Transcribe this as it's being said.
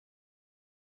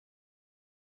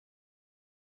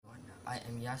I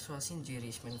am Yashwasin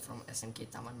from SMK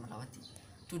Taman Malawati.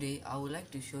 Today, I would like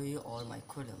to show you all my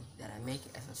kolam that I make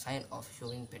as a sign of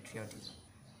showing patriotism.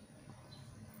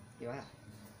 Here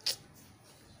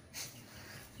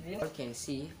you all can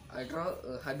see, I draw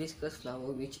a hibiscus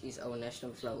flower, which is our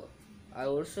national flower. I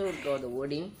also draw the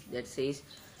wording that says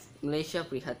Malaysia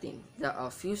Prihatin. There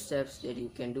are few steps that you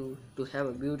can do to have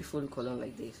a beautiful kolam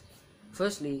like this.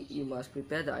 Firstly, you must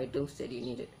prepare the items that you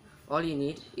needed. All you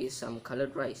need is some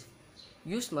colored rice.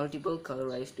 Use multiple color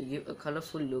rice to give a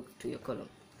colorful look to your kolam.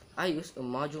 I use a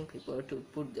mahjong paper to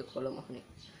put the kolam on it.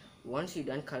 Once you're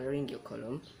done coloring your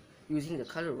kolam, using the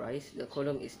color rice, the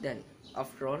kolam is done.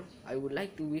 After all, I would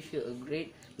like to wish you a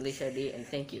great Malaysia Day and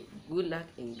thank you. Good luck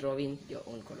in drawing your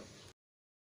own kolam.